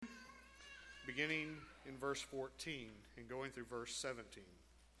beginning in verse 14 and going through verse 17.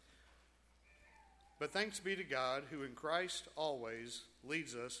 But thanks be to God, who in Christ always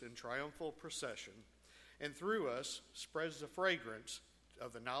leads us in triumphal procession, and through us spreads the fragrance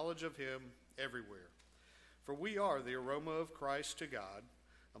of the knowledge of him everywhere. For we are the aroma of Christ to God,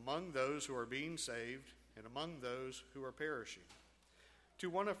 among those who are being saved and among those who are perishing.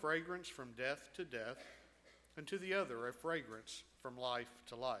 To one a fragrance from death to death, and to the other a fragrance from life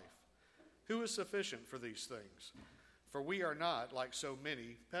to life. Who is sufficient for these things? For we are not, like so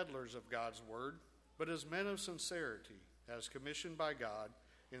many, peddlers of God's word, but as men of sincerity, as commissioned by God,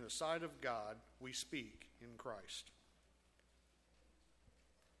 in the sight of God, we speak in Christ.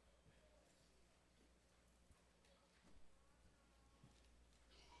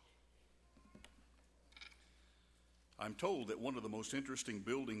 I'm told that one of the most interesting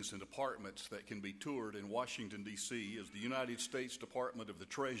buildings and departments that can be toured in Washington, D.C. is the United States Department of the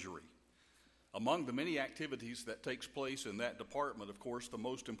Treasury. Among the many activities that takes place in that department, of course, the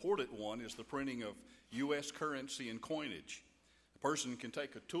most important one is the printing of U.S. currency and coinage. A person can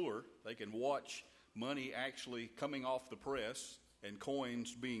take a tour. They can watch money actually coming off the press and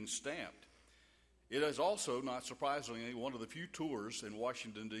coins being stamped. It is also, not surprisingly, one of the few tours in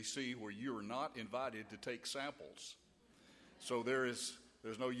Washington, D.C. where you are not invited to take samples. So there's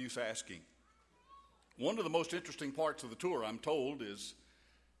no use asking. One of the most interesting parts of the tour, I'm told, is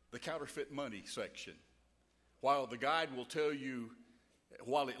the counterfeit money section. While the guide will tell you,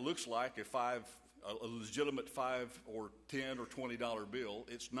 while it looks like a legitimate $5 or $10 or $20 bill,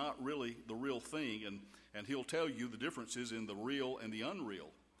 it's not really the real thing, and he'll tell you the differences in the real and the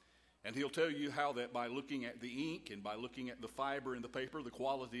unreal. And he'll tell you how that by looking at the ink and by looking at the fiber in the paper, the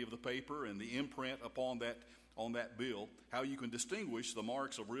quality of the paper and the imprint upon that on that bill, how you can distinguish the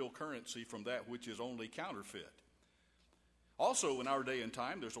marks of real currency from that which is only counterfeit. Also, in our day and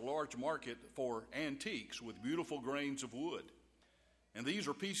time, there's a large market for antiques with beautiful grains of wood. And these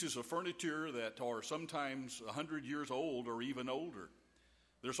are pieces of furniture that are sometimes 100 years old or even older.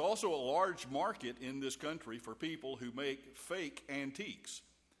 There's also a large market in this country for people who make fake antiques.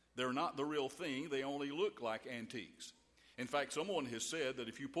 They're not the real thing. They only look like antiques. In fact, someone has said that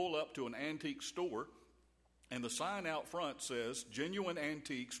if you pull up to an antique store and the sign out front says, "Genuine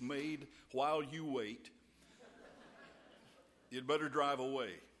antiques made while you wait," you'd better drive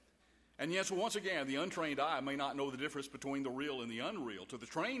away. And yes, once again, the untrained eye may not know the difference between the real and the unreal. To the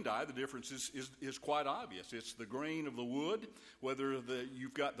trained eye, the difference is quite obvious. It's the grain of the wood, whether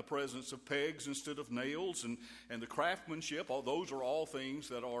you've got the presence of pegs instead of nails, and the craftsmanship. Those are all things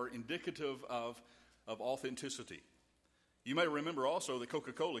that are indicative of authenticity. You may remember also that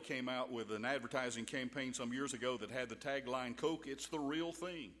Coca-Cola came out with an advertising campaign some years ago that had the tagline, "Coke, it's the real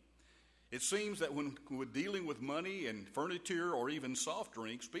thing." It seems that when dealing with money and furniture or even soft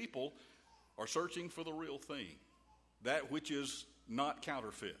drinks, people are searching for the real thing, that which is not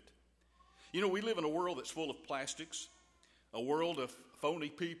counterfeit. You know, we live in a world that's full of plastics, a world of phony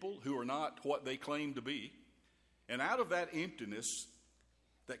people who are not what they claim to be. And out of that emptiness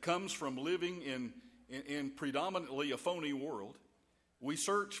that comes from living in predominantly a phony world, we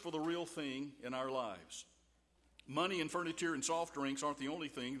search for the real thing in our lives. Money and furniture and soft drinks aren't the only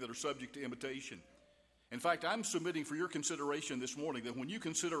thing that are subject to imitation. In fact, I'm submitting for your consideration this morning that when you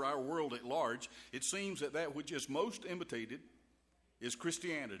consider our world at large, it seems that which is most imitated is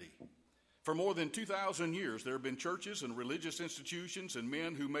Christianity. For more than 2,000 years, there have been churches and religious institutions and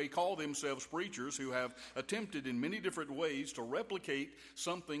men who may call themselves preachers who have attempted in many different ways to replicate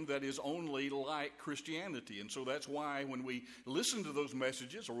something that is only like Christianity. And so that's why when we listen to those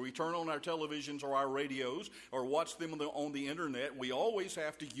messages, or we turn on our televisions or our radios or watch them on the internet, we always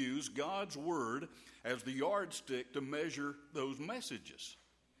have to use God's word as the yardstick to measure those messages.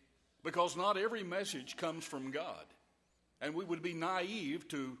 Because not every message comes from God. And we would be naive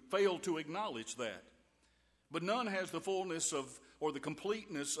to fail to acknowledge that. But none has the fullness of, or the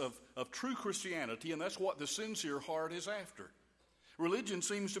completeness of true Christianity, and that's what the sincere heart is after. Religion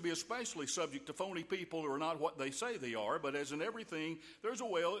seems to be especially subject to phony people who are not what they say they are, but as in everything, there's a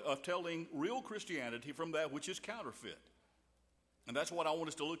way of telling real Christianity from that which is counterfeit. And that's what I want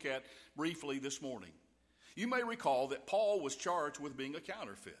us to look at briefly this morning. You may recall that Paul was charged with being a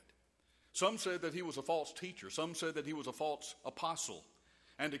counterfeit. Some said that he was a false teacher. Some said that he was a false apostle.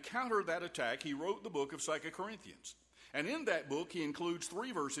 And to counter that attack, he wrote the book of 2 Corinthians. And in that book, he includes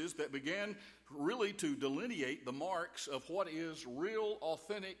 3 verses that began really to delineate the marks of what is real,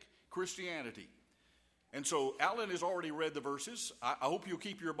 authentic Christianity. And so Alan has already read the verses. I hope you'll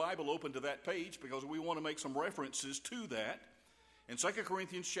keep your Bible open to that page because we want to make some references to that. in 2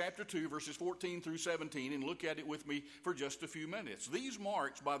 Corinthians chapter 2, verses 14 through 17, and look at it with me for just a few minutes. These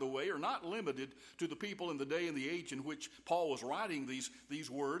marks, by the way, are not limited to the people in the day and the age in which Paul was writing these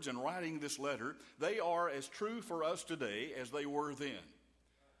words and writing this letter. They are as true for us today as they were then.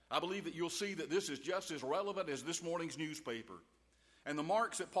 I believe that you'll see that this is just as relevant as this morning's newspaper. And the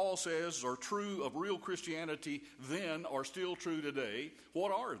marks that Paul says are true of real Christianity then are still true today.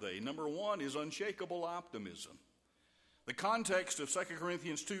 What are they? Number one is unshakable optimism. The context of 2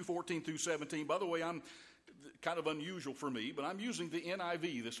 Corinthians 2, 14 through 17, by the way, I'm kind of unusual for me, but I'm using the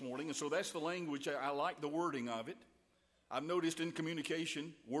NIV this morning, and so that's the language. I like the wording of it. I've noticed in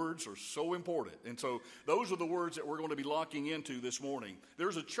communication, words are so important. And so those are the words that we're going to be locking into this morning.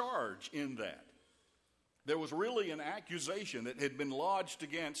 There's a charge in that. There was really an accusation that had been lodged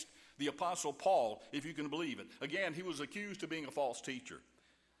against the Apostle Paul, if you can believe it. Again, he was accused of being a false teacher.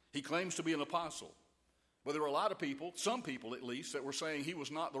 He claims to be an apostle. But there were a lot of people, some people at least, that were saying he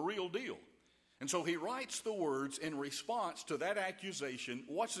was not the real deal. And so he writes the words in response to that accusation.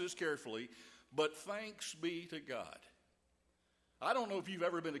 Watch this carefully. But thanks be to God. I don't know if you've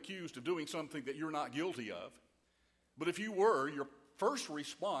ever been accused of doing something that you're not guilty of. But if you were, your first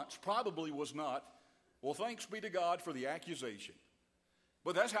response probably was not, well, thanks be to God for the accusation.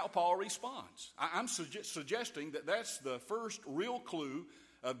 But that's how Paul responds. I'm suggesting that that's the first real clue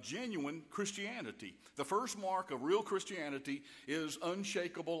of genuine Christianity. The first mark of real Christianity is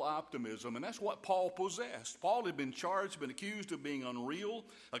unshakable optimism, and that's what Paul possessed. Paul had been charged, been accused of being unreal,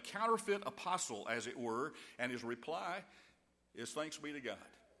 a counterfeit apostle, as it were, and his reply is thanks be to God.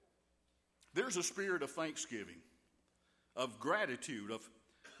 There's a spirit of thanksgiving, of gratitude,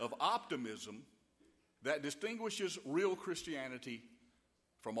 of optimism that distinguishes real Christianity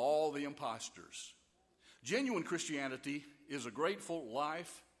from all the imposters. Genuine Christianity is a grateful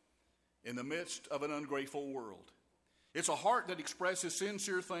life in the midst of an ungrateful world. It's a heart that expresses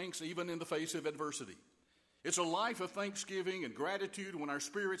sincere thanks even in the face of adversity. It's a life of thanksgiving and gratitude when our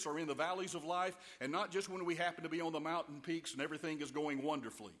spirits are in the valleys of life and not just when we happen to be on the mountain peaks and everything is going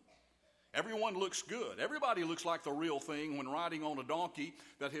wonderfully. Everyone looks good. Everybody looks like the real thing when riding on a donkey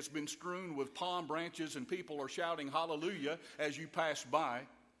that has been strewn with palm branches and people are shouting hallelujah as you pass by.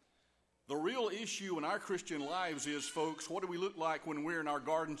 The real issue in our Christian lives is, folks, what do we look like when we're in our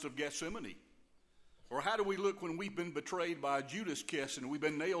gardens of Gethsemane? Or how do we look when we've been betrayed by a Judas kiss and we've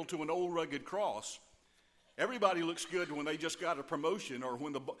been nailed to an old rugged cross? Everybody looks good when they just got a promotion or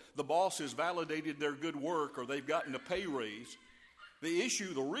when the boss has validated their good work or they've gotten a pay raise.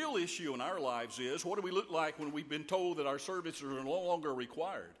 The real issue in our lives is, what do we look like when we've been told that our services are no longer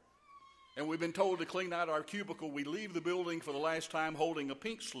required? And we've been told to clean out our cubicle. We leave the building for the last time holding a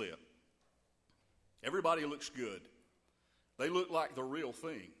pink slip. Everybody looks good. They look like the real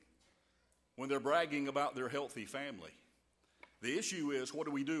thing when they're bragging about their healthy family. The issue is, what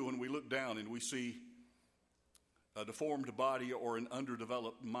do we do when we look down and we see a deformed body or an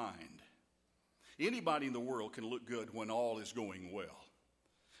underdeveloped mind? Anybody in the world can look good when all is going well.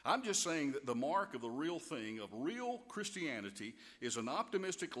 I'm just saying that the mark of the real thing, of real Christianity, is an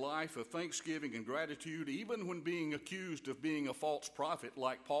optimistic life of thanksgiving and gratitude, even when being accused of being a false prophet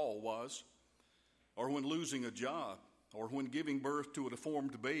like Paul was, or when losing a job, or when giving birth to a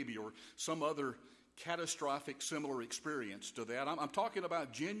deformed baby, or some other catastrophic similar experience to that. I'm talking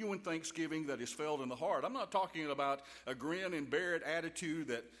about genuine thanksgiving that is felt in the heart. I'm not talking about a grin and bear it attitude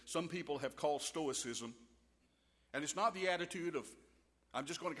that some people have called stoicism. And it's not the attitude of, I'm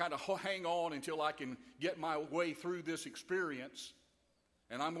just going to kind of hang on until I can get my way through this experience,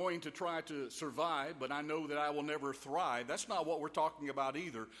 and I'm going to try to survive, but I know that I will never thrive. That's not what we're talking about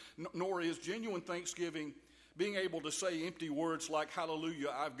either, nor is genuine thanksgiving being able to say empty words like, hallelujah,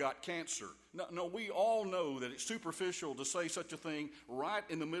 I've got cancer. No, we all know that it's superficial to say such a thing right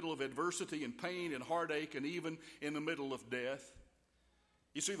in the middle of adversity and pain and heartache and even in the middle of death.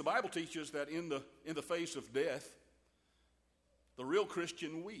 You see, the Bible teaches that in the face of death, the real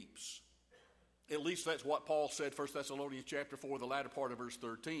Christian weeps. At least that's what Paul said, 1 Thessalonians chapter 4, the latter part of verse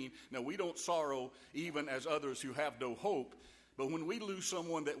 13. Now, we don't sorrow even as others who have no hope, but when we lose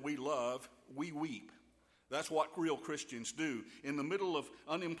someone that we love, we weep. That's what real Christians do. In the middle of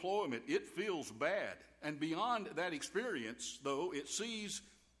unemployment, it feels bad. And beyond that experience, though, it sees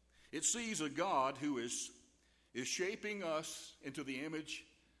a God who is shaping us into the image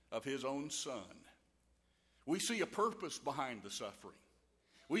of his own Son. We see a purpose behind the suffering.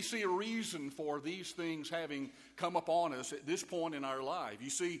 We see a reason for these things having come upon us at this point in our life. You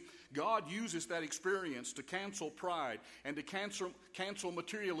see, God uses that experience to cancel pride and to cancel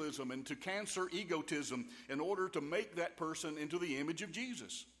materialism and to cancel egotism in order to make that person into the image of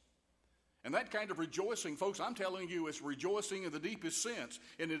Jesus. And that kind of rejoicing, folks, I'm telling you, is rejoicing in the deepest sense.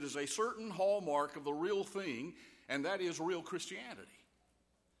 And it is a certain hallmark of the real thing, and that is real Christianity.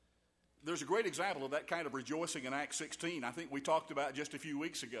 There's a great example of that kind of rejoicing in Acts 16. I think we talked about just a few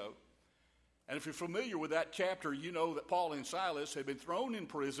weeks ago. And if you're familiar with that chapter, you know that Paul and Silas had been thrown in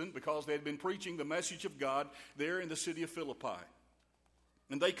prison because they had been preaching the message of God there in the city of Philippi.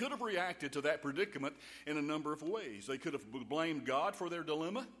 And they could have reacted to that predicament in a number of ways. They could have blamed God for their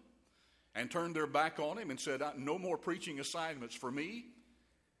dilemma and turned their back on him and said, no more preaching assignments for me.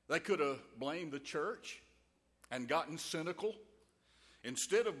 They could have blamed the church and gotten cynical.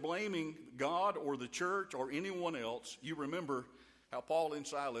 Instead of blaming God or the church or anyone else, you remember how Paul and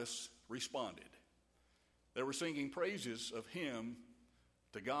Silas responded. They were singing praises of him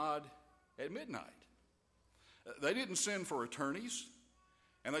to God at midnight. They didn't send for attorneys,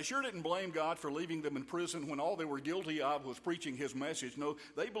 and they sure didn't blame God for leaving them in prison when all they were guilty of was preaching his message. No,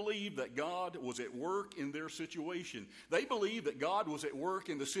 they believed that God was at work in their situation. They believed that God was at work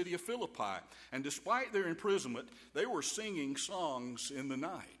in the city of Philippi, and despite their imprisonment, they were singing songs in the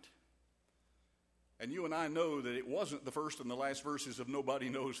night. And you and I know that it wasn't the first and the last verses of Nobody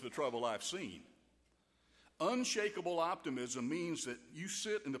Knows the Trouble I've Seen. Unshakable optimism means that you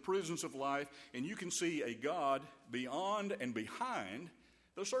sit in the prisons of life and you can see a God beyond and behind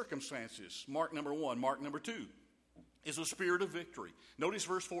the circumstances. Mark number 1. Mark number 2 is a spirit of victory. Notice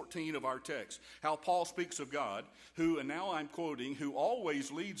verse 14 of our text, how Paul speaks of God, who, and now I'm quoting, who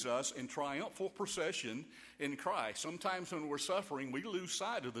always leads us in triumphal procession in Christ. Sometimes when we're suffering, we lose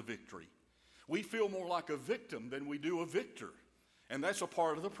sight of the victory. We feel more like a victim than we do a victor. And that's a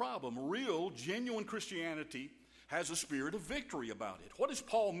part of the problem. Real, genuine Christianity has a spirit of victory about it. What does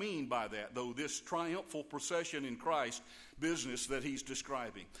Paul mean by that, though, this triumphal procession in Christ business that he's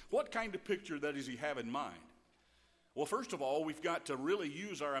describing? What kind of picture does he have in mind? Well, first of all, we've got to really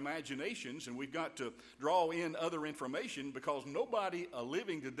use our imaginations, and we've got to draw in other information, because nobody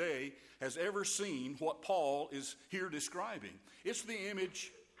living today has ever seen what Paul is here describing. It's the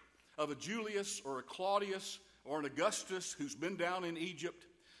image of a Julius or a Claudius or an Augustus who's been down in Egypt,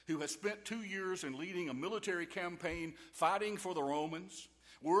 who has spent 2 years in leading a military campaign fighting for the Romans.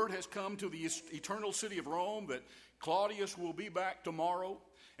 Word has come to the eternal city of Rome that Claudius will be back tomorrow.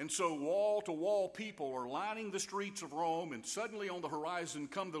 And so wall-to-wall people are lining the streets of Rome, and suddenly on the horizon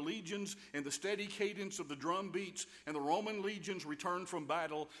come the legions and the steady cadence of the drum beats, and the Roman legions return from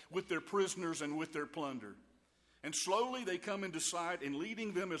battle with their prisoners and with their plunder. And slowly they come into sight, and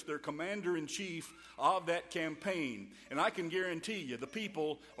leading them as their commander-in-chief of that campaign. And I can guarantee you the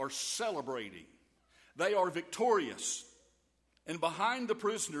people are celebrating. They are victorious. And behind the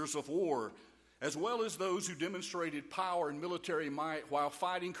prisoners of war, as well as those who demonstrated power and military might while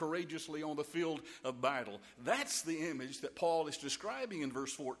fighting courageously on the field of battle, that's the image that Paul is describing in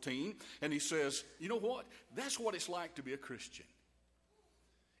verse 14. And he says, you know what? That's what it's like to be a Christian.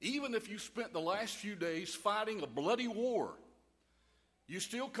 Even if you spent the last few days fighting a bloody war, you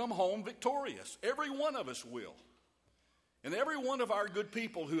still come home victorious. Every one of us will. And every one of our good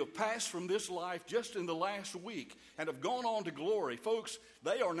people who have passed from this life just in the last week and have gone on to glory, folks,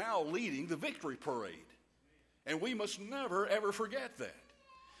 they are now leading the victory parade. And we must never, ever forget that.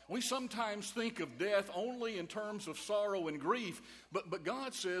 We sometimes think of death only in terms of sorrow and grief, but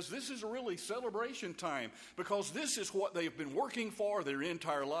God says this is really celebration time, because this is what they've been working for their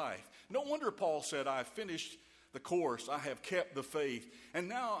entire life. No wonder Paul said, I've finished the course, I have kept the faith, and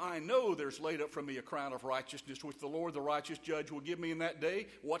now I know there's laid up for me a crown of righteousness, which the Lord, the righteous judge, will give me in that day.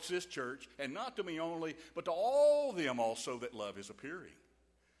 Watch this, church, and not to me only, but to all them also that love is appearing.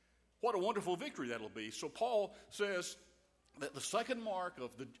 What a wonderful victory that'll be. So Paul says that the second mark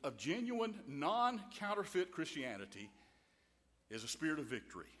of genuine, non-counterfeit Christianity is a spirit of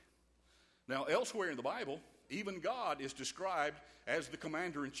victory. Now, elsewhere in the Bible, even God is described as the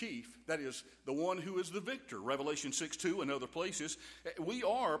commander-in-chief, that is, the one who is the victor. Revelation 6:2 and other places. We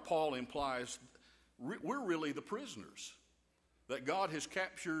are, Paul implies, we're really the prisoners that God has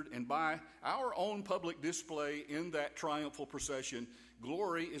captured, and by our own public display in that triumphal procession,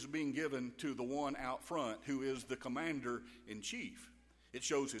 glory is being given to the one out front who is the commander-in-chief. It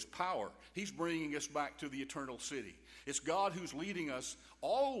shows his power. He's bringing us back to the eternal city. It's God who's leading us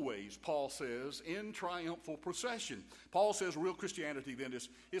always, Paul says, in triumphal procession. Paul says real Christianity then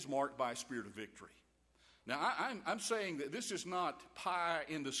is marked by a spirit of victory. Now, I'm saying that this is not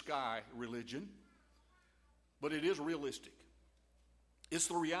pie-in-the-sky religion, but it is realistic. It's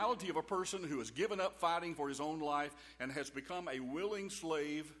the reality of a person who has given up fighting for his own life and has become a willing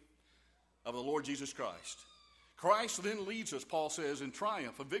slave of the Lord Jesus Christ. Christ then leads us, Paul says, in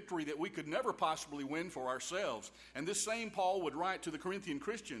triumph, a victory that we could never possibly win for ourselves. And this same Paul would write to the Corinthian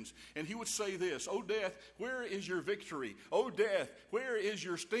Christians, and he would say this, "O death, where is your victory? O death, where is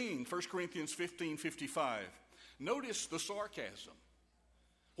your sting?" 1 Corinthians 15:55. Notice the sarcasm.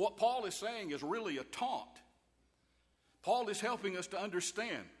 What Paul is saying is really a taunt. Paul is helping us to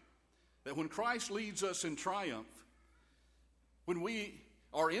understand that when Christ leads us in triumph, when we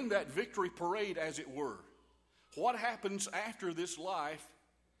are in that victory parade, as it were, what happens after this life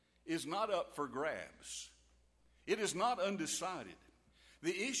is not up for grabs. It is not undecided.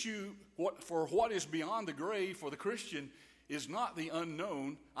 The issue for what is beyond the grave for the Christian is not the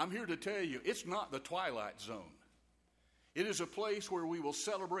unknown. I'm here to tell you, it's not the twilight zone. It is a place where we will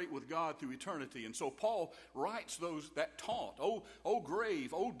celebrate with God through eternity. And so Paul writes that taunt. Oh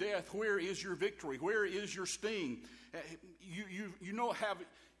grave, oh death, where is your victory? Where is your sting?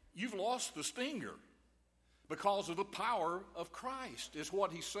 You've lost the stinger because of the power of Christ, is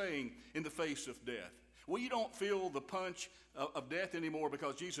what he's saying in the face of death. We don't feel the punch of death anymore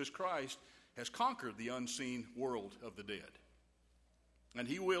because Jesus Christ has conquered the unseen world of the dead. And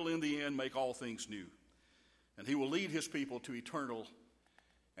he will, in the end, make all things new. And he will lead his people to eternal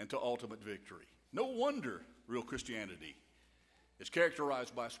and to ultimate victory. No wonder real Christianity is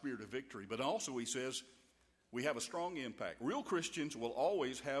characterized by a spirit of victory. But also, he says, we have a strong impact. Real Christians will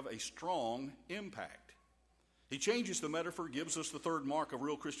always have a strong impact. He changes the metaphor, gives us the third mark of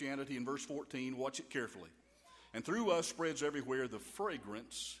real Christianity in verse 14. Watch it carefully. And through us spreads everywhere the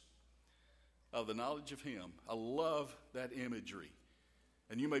fragrance of the knowledge of him. I love that imagery.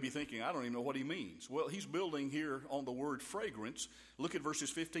 And you may be thinking, I don't even know what he means. Well, he's building here on the word fragrance. Look at verses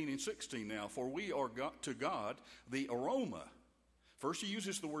 15 and 16 now. For we are to God the aroma. First he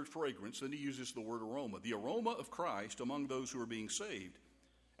uses the word fragrance, then he uses the word aroma. The aroma of Christ among those who are being saved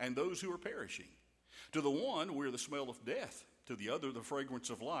and those who are perishing. To the one, we're the smell of death. To the other, the fragrance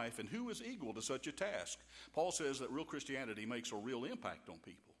of life. And who is equal to such a task? Paul says that real Christianity makes a real impact on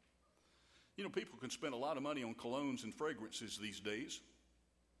people. You know, people can spend a lot of money on colognes and fragrances these days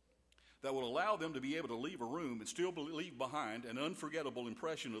that will allow them to be able to leave a room and still leave behind an unforgettable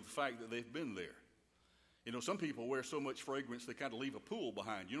impression of the fact that they've been there. You know, some people wear so much fragrance they kind of leave a pool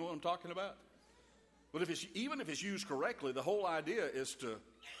behind. You know what I'm talking about? But even if it's used correctly, the whole idea is to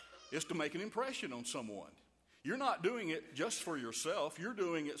make an impression on someone. You're not doing it just for yourself. You're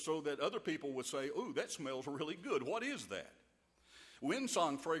doing it so that other people would say, "Ooh, that smells really good. What is that?"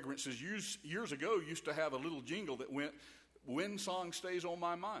 Windsong fragrances years ago used to have a little jingle that went, "Windsong stays on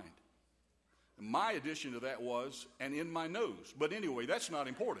my mind." My addition to that was, "and in my nose." But anyway, that's not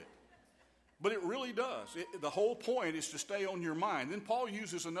important. But it really does. The whole point is to stay on your mind. Then Paul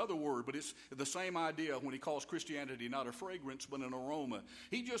uses another word, but it's the same idea when he calls Christianity not a fragrance but an aroma.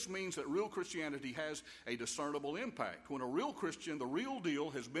 He just means that real Christianity has a discernible impact. When a real Christian, the real deal,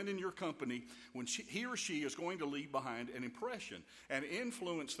 has been in your company, when he or she is going to leave behind an impression, an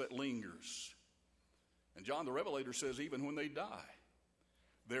influence that lingers. And John the Revelator says even when they die,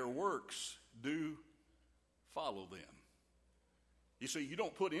 their works do follow them. You see, you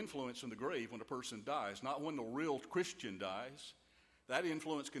don't put influence in the grave when a person dies, not when the real Christian dies. That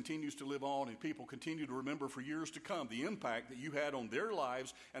influence continues to live on, and people continue to remember for years to come the impact that you had on their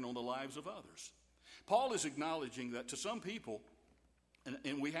lives and on the lives of others. Paul is acknowledging that to some people,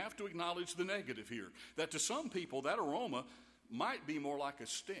 and we have to acknowledge the negative here, that to some people that aroma might be more like a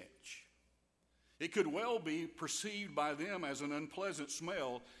stench. It could well be perceived by them as an unpleasant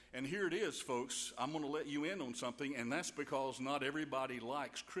smell. And here it is, folks. I'm going to let you in on something, and that's because not everybody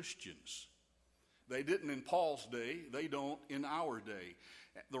likes Christians. They didn't in Paul's day. They don't in our day.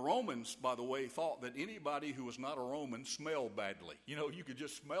 The Romans, by the way, thought that anybody who was not a Roman smelled badly. You know, you could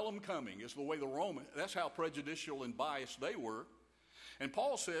just smell them coming. It's the way that's how prejudicial and biased they were. And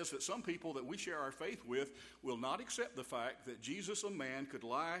Paul says that some people that we share our faith with will not accept the fact that Jesus, a man, could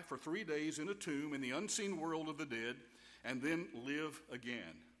lie for 3 days in a tomb in the unseen world of the dead and then live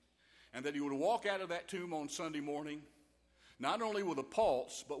again. And that he would walk out of that tomb on Sunday morning, not only with a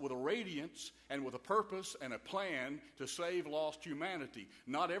pulse, but with a radiance and with a purpose and a plan to save lost humanity.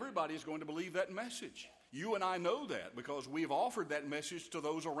 Not everybody is going to believe that message. You and I know that because we've offered that message to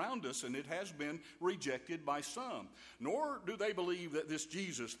those around us, and it has been rejected by some. Nor do they believe that this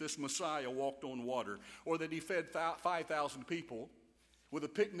Jesus, this Messiah, walked on water, or that he fed 5,000 people with a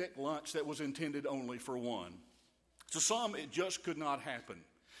picnic lunch that was intended only for one. To some, it just could not happen.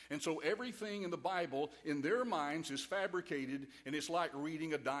 And so everything in the Bible, in their minds, is fabricated, and it's like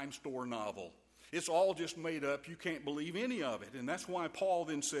reading a dime store novel. It's all just made up. You can't believe any of it. And that's why Paul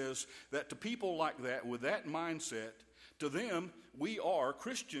then says that to people like that, with that mindset, to them,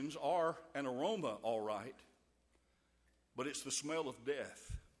 Christians are an aroma, all right, but it's the smell of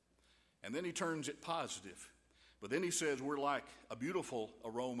death. And then he turns it positive. But then he says we're like a beautiful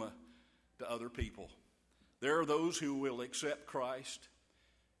aroma to other people. There are those who will accept Christ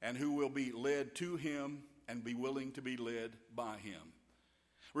and who will be led to him and be willing to be led by him.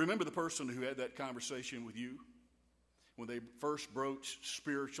 Remember the person who had that conversation with you when they first broached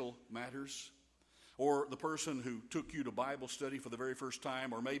spiritual matters? Or the person who took you to Bible study for the very first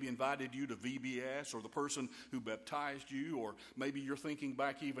time, or maybe invited you to VBS, or the person who baptized you, or maybe you're thinking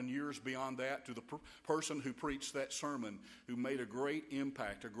back even years beyond that to the person who preached that sermon, who made a great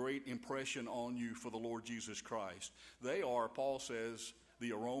impact, a great impression on you for the Lord Jesus Christ. They are, Paul says,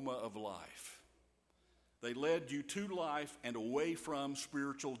 the aroma of life. They led you to life and away from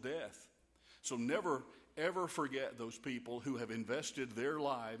spiritual death. So never, ever forget those people who have invested their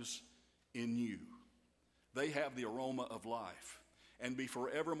lives in you. They have the aroma of life, and be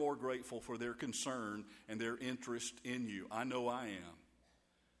forevermore grateful for their concern and their interest in you. I know I am.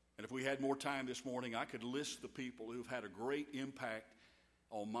 And if we had more time this morning, I could list the people who've had a great impact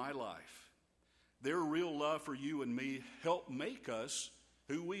on my life. Their real love for you and me helped make us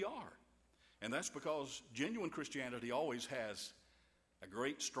who we are. And that's because genuine Christianity always has a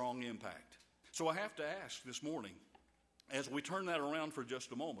great, strong impact. So I have to ask this morning, as we turn that around for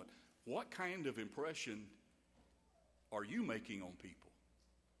just a moment, what kind of impression are you making on people?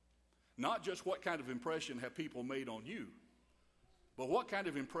 Not just what kind of impression have people made on you, but what kind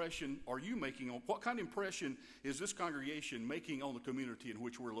of impression are you making on, what kind of impression is this congregation making on the community in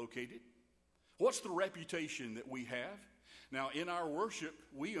which we're located? What's the reputation that we have? Now, in our worship,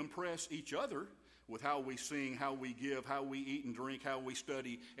 we impress each other with how we sing, how we give, how we eat and drink, how we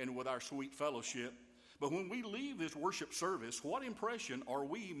study, and with our sweet fellowship. But when we leave this worship service, what impression are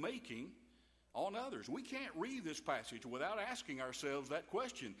we making on others? We can't read this passage without asking ourselves that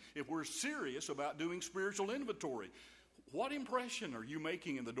question. If we're serious about doing spiritual inventory, what impression are you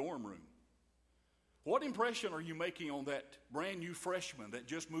making in the dorm room? What impression are you making on that brand new freshman that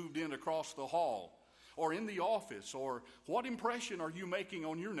just moved in across the hall, or in the office? Or what impression are you making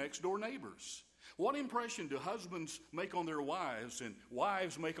on your next door neighbors? What impression do husbands make on their wives and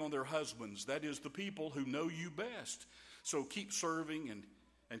wives make on their husbands? That is, the people who know you best. So keep serving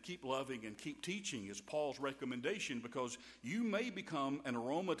and keep loving and keep teaching is Paul's recommendation, because you may become an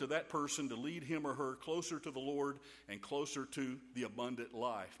aroma to that person to lead him or her closer to the Lord and closer to the abundant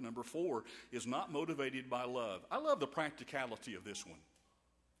life. Number 4 is not motivated by love. I love the practicality of this one.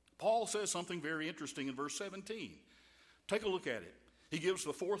 Paul says something very interesting in verse 17. Take a look at it. He gives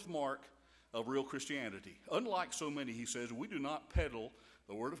the 4th mark of real Christianity. Unlike so many, he says, we do not peddle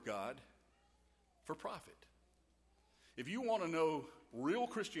the Word of God for profit. If you want to know real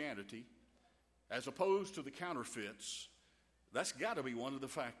Christianity as opposed to the counterfeits, that's got to be one of the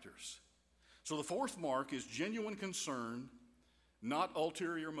factors. So the 4th mark is genuine concern, not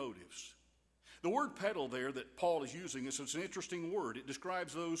ulterior motives. The word peddle there that Paul is using is an interesting word. It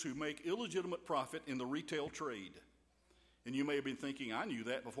describes those who make illegitimate profit in the retail trade. And you may have been thinking, I knew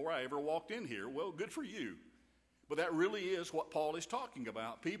that before I ever walked in here. Well, good for you. But that really is what Paul is talking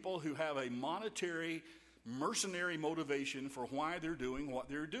about. People who have a monetary, mercenary motivation for why they're doing what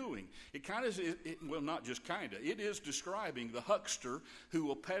they're doing. It kind of, well, not just kind of, it is describing the huckster who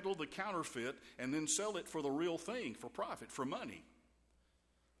will peddle the counterfeit and then sell it for the real thing, for profit, for money.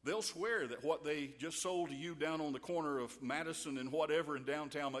 They'll swear that what they just sold to you down on the corner of Madison and whatever in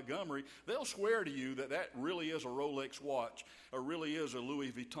downtown Montgomery, they'll swear to you that that really is a Rolex watch or really is a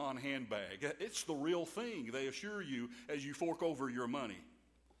Louis Vuitton handbag. It's the real thing, they assure you, as you fork over your money.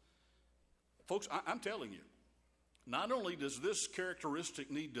 Folks, I'm telling you, not only does this characteristic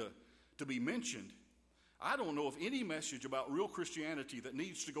need to be mentioned, I don't know of any message about real Christianity that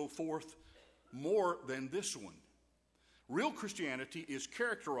needs to go forth more than this one. Real Christianity is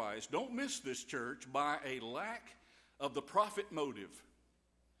characterized, don't miss this, church, by a lack of the profit motive.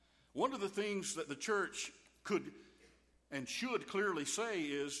 One of the things that the church could and should clearly say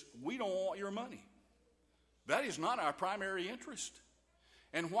is, we don't want your money. That is not our primary interest.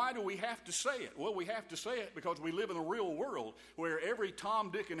 And why do we have to say it? Well, we have to say it because we live in a real world where every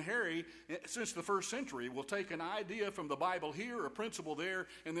Tom, Dick, and Harry since the 1st century will take an idea from the Bible here, a principle there,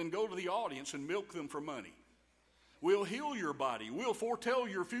 and then go to the audience and milk them for money. We'll heal your body. We'll foretell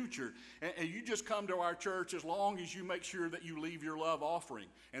your future. And you just come to our church as long as you make sure that you leave your love offering.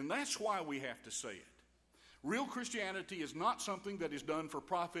 And that's why we have to say it. Real Christianity is not something that is done for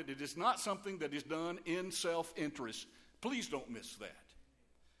profit. It is not something that is done in self-interest. Please don't miss that.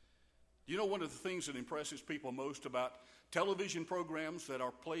 You know, one of the things that impresses people most about television programs that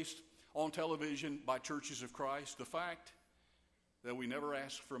are placed on television by churches of Christ, the fact that we never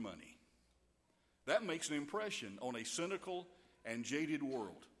ask for money. That makes an impression on a cynical and jaded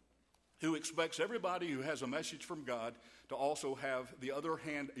world who expects everybody who has a message from God to also have the other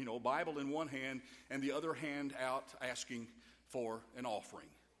hand, Bible in one hand and the other hand out asking for an offering.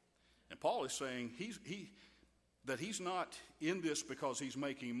 And Paul is saying that he's not in this because he's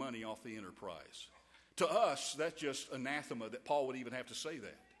making money off the enterprise. To us, that's just anathema that Paul would even have to say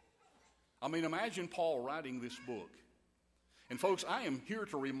that. I mean, imagine Paul writing this book. And folks, I am here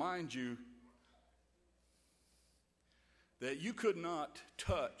to remind you that you could not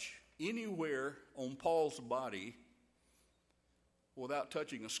touch anywhere on Paul's body without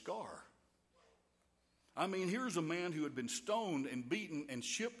touching a scar. I mean, here's a man who had been stoned and beaten and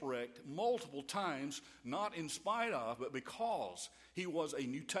shipwrecked multiple times, not in spite of, but because he was a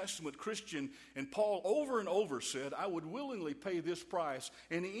New Testament Christian. And Paul over and over said, I would willingly pay this price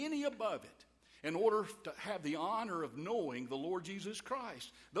and any above it in order to have the honor of knowing the Lord Jesus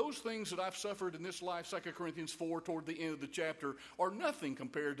Christ. Those things that I've suffered in this life, 2 Corinthians 4, toward the end of the chapter, are nothing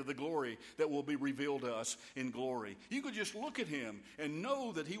compared to the glory that will be revealed to us in glory. You could just look at him and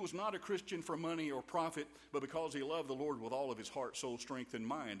know that he was not a Christian for money or profit, but because he loved the Lord with all of his heart, soul, strength, and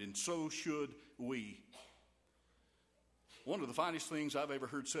mind. And so should we. One of the finest things I've ever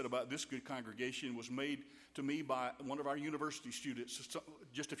heard said about this good congregation was made to me by one of our university students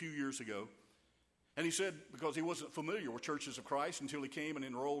just a few years ago. And he said, because he wasn't familiar with Churches of Christ until he came and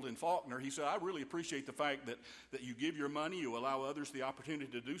enrolled in Faulkner, he said, I really appreciate the fact that you give your money, you allow others the opportunity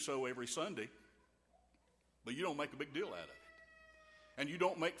to do so every Sunday, but you don't make a big deal out of it. And you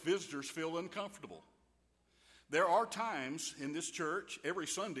don't make visitors feel uncomfortable. There are times in this church, every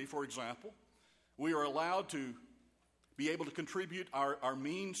Sunday, for example, we are allowed to be able to contribute our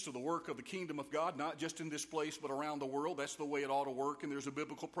means to the work of the kingdom of God, not just in this place, but around the world. That's the way it ought to work, and there's a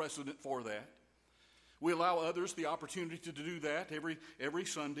biblical precedent for that. We allow others the opportunity to do that every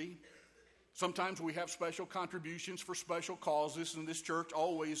Sunday. Sometimes we have special contributions for special causes, and this church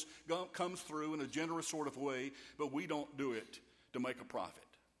always comes through in a generous sort of way, but we don't do it to make a profit.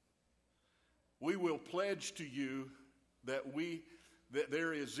 We will pledge to you that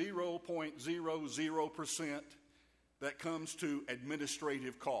there is 0.00% that comes to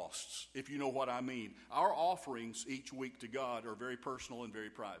administrative costs, if you know what I mean. Our offerings each week to God are very personal and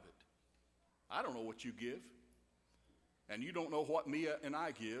very private. I don't know what you give, and you don't know what Mia and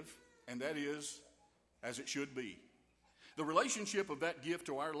I give, and that is as it should be. The relationship of that gift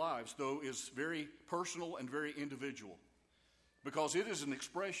to our lives, though, is very personal and very individual, because it is an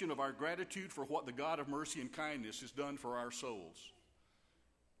expression of our gratitude for what the God of mercy and kindness has done for our souls,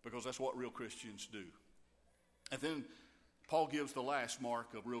 because that's what real Christians do. And then Paul gives the last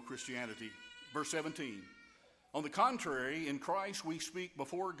mark of real Christianity, verse 17. On the contrary, in Christ we speak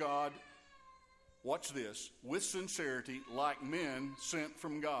before God, watch this, with sincerity, like men sent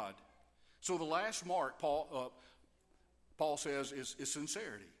from God. So the last mark, Paul says, is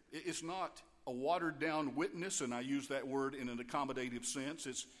sincerity. It's not a watered-down witness, and I use that word in an accommodative sense.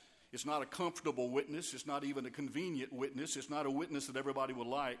 It's not a comfortable witness. It's not even a convenient witness. It's not a witness that everybody would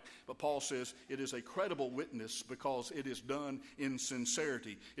like. But Paul says it is a credible witness because it is done in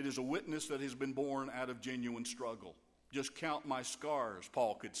sincerity. It is a witness that has been born out of genuine struggle. Just count my scars,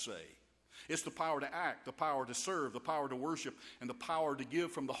 Paul could say. It's the power to act, the power to serve, the power to worship, and the power to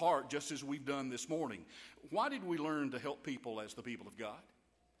give from the heart, just as we've done this morning. Why did we learn to help people as the people of God?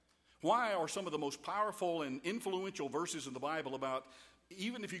 Why are some of the most powerful and influential verses in the Bible about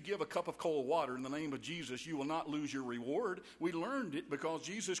even if you give a cup of cold water in the name of Jesus, you will not lose your reward? We learned it because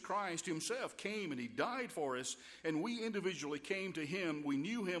Jesus Christ himself came and he died for us, and we individually came to him. We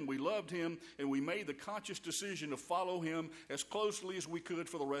knew him, we loved him, and we made the conscious decision to follow him as closely as we could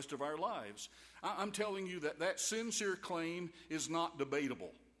for the rest of our lives. I'm telling you that sincere claim is not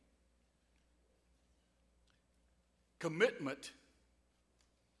debatable. Commitment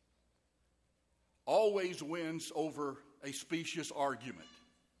always wins over a specious argument.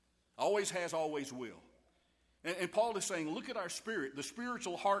 Always has, always will. And Paul is saying, look at our spirit, the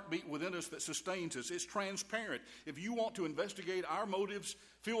spiritual heartbeat within us that sustains us. It's transparent. If you want to investigate our motives,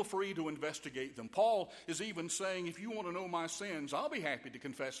 feel free to investigate them. Paul is even saying, if you want to know my sins, I'll be happy to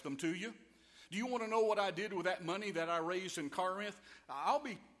confess them to you. Do you want to know what I did with that money that I raised in Corinth? I'll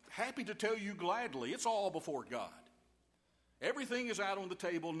be happy to tell you gladly. It's all before God. Everything is out on the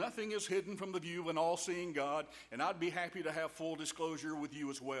table. Nothing is hidden from the view of an all-seeing God, and I'd be happy to have full disclosure with you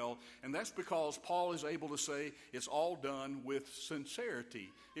as well. And that's because Paul is able to say it's all done with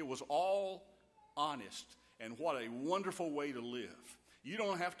sincerity. It was all honest, and what a wonderful way to live. You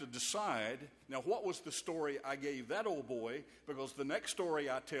don't have to decide, now what was the story I gave that old boy, because the next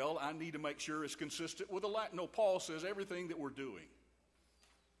story I tell, I need to make sure is consistent with the light. No, Paul says everything that we're doing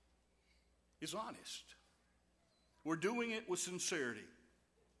is honest. We're doing it with sincerity.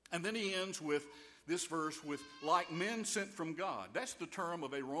 And then he ends with this verse with, like men sent from God. That's the term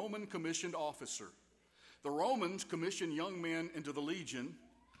of a Roman commissioned officer. The Romans commissioned young men into the legion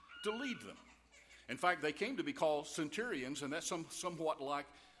to lead them. In fact, they came to be called centurions, and that's somewhat like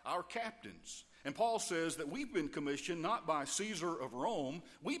our captains. And Paul says that we've been commissioned not by Caesar of Rome,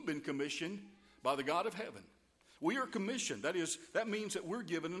 we've been commissioned by the God of heaven. We are commissioned. That means that we're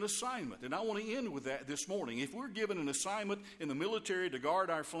given an assignment. And I want to end with that this morning. If we're given an assignment in the military to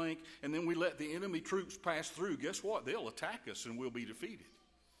guard our flank, and then we let the enemy troops pass through, guess what? They'll attack us and we'll be defeated.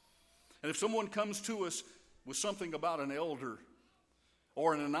 And if someone comes to us with something about an elder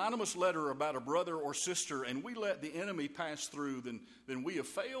or an anonymous letter about a brother or sister, and we let the enemy pass through, then we have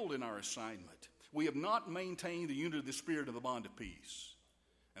failed in our assignment. We have not maintained the unity of the Spirit and the bond of peace.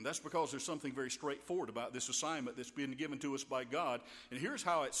 And that's because there's something very straightforward about this assignment that's been given to us by God. And here's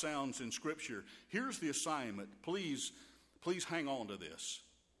how it sounds in Scripture. Here's the assignment. Please hang on to this.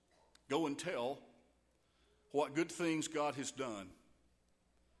 Go and tell what good things God has done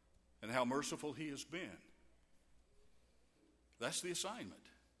and how merciful he has been. That's the assignment.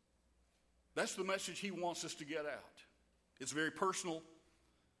 That's the message he wants us to get out. It's very personal,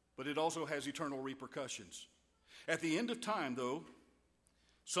 but it also has eternal repercussions. At the end of time, though,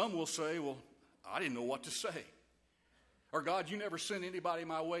 some will say, well, I didn't know what to say. Or, God, you never sent anybody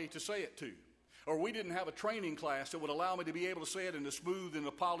my way to say it to. Or, we didn't have a training class that would allow me to be able to say it in a smooth and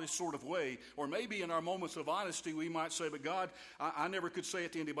a polished sort of way. Or maybe in our moments of honesty, we might say, but God, I never could say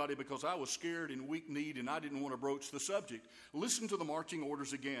it to anybody because I was scared and weak-kneed and I didn't want to broach the subject. Listen to the marching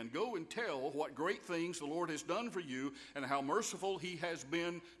orders again. Go and tell what great things the Lord has done for you and how merciful he has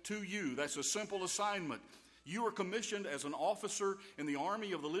been to you. That's a simple assignment. You are commissioned as an officer in the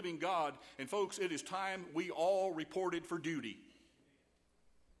army of the living God. And folks, it is time we all reported for duty.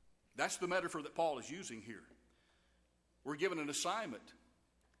 That's the metaphor that Paul is using here. We're given an assignment.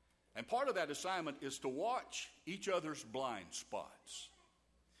 And part of that assignment is to watch each other's blind spots.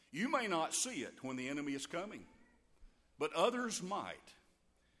 You may not see it when the enemy is coming, but others might.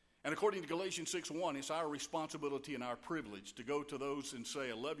 And according to Galatians 6:1, it's our responsibility and our privilege to go to those and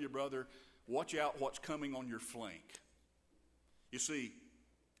say, I love you, brother. Watch out what's coming on your flank. You see,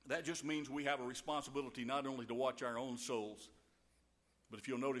 that just means we have a responsibility not only to watch our own souls, but if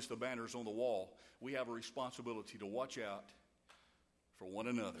you'll notice the banners on the wall, we have a responsibility to watch out for one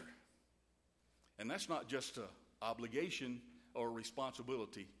another. And that's not just an obligation or a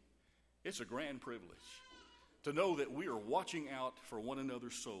responsibility. It's a grand privilege to know that we are watching out for one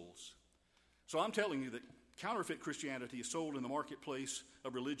another's souls. So I'm telling you that counterfeit Christianity is sold in the marketplace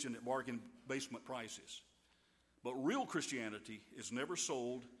of religion at bargain basement prices. But real Christianity is never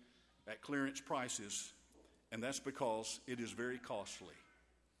sold at clearance prices, and that's because it is very costly.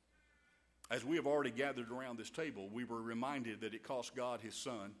 As we have already gathered around this table, we were reminded that it cost God his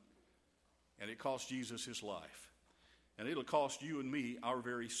Son, and it cost Jesus his life. And it'll cost you and me our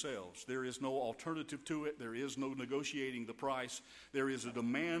very selves. There is no alternative to it. There is no negotiating the price. There is a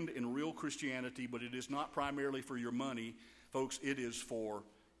demand in real Christianity, but it is not primarily for your money. Folks, it is for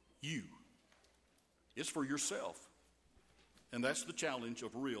you. It's for yourself. And that's the challenge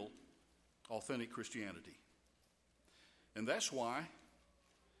of real, authentic Christianity. And that's why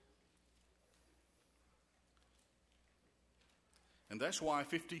And that's why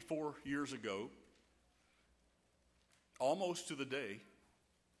 54 years ago, almost to the day,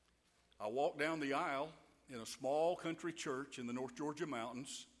 I walked down the aisle in a small country church in the North Georgia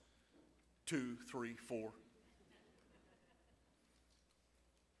mountains, 2, 3, 4.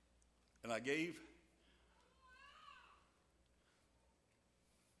 And I gave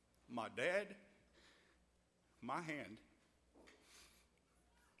my dad my hand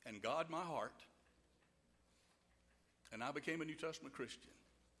and God my heart, and I became a New Testament Christian.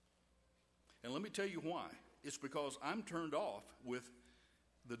 And let me tell you why. It's because I'm turned off with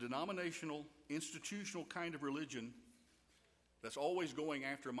the denominational, institutional kind of religion that's always going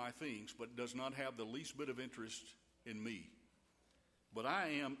after my things, but does not have the least bit of interest in me. But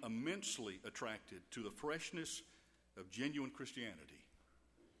I am immensely attracted to the freshness of genuine Christianity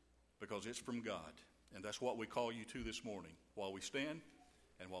because it's from God. And that's what we call you to this morning while we stand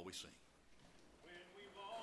and while we sing.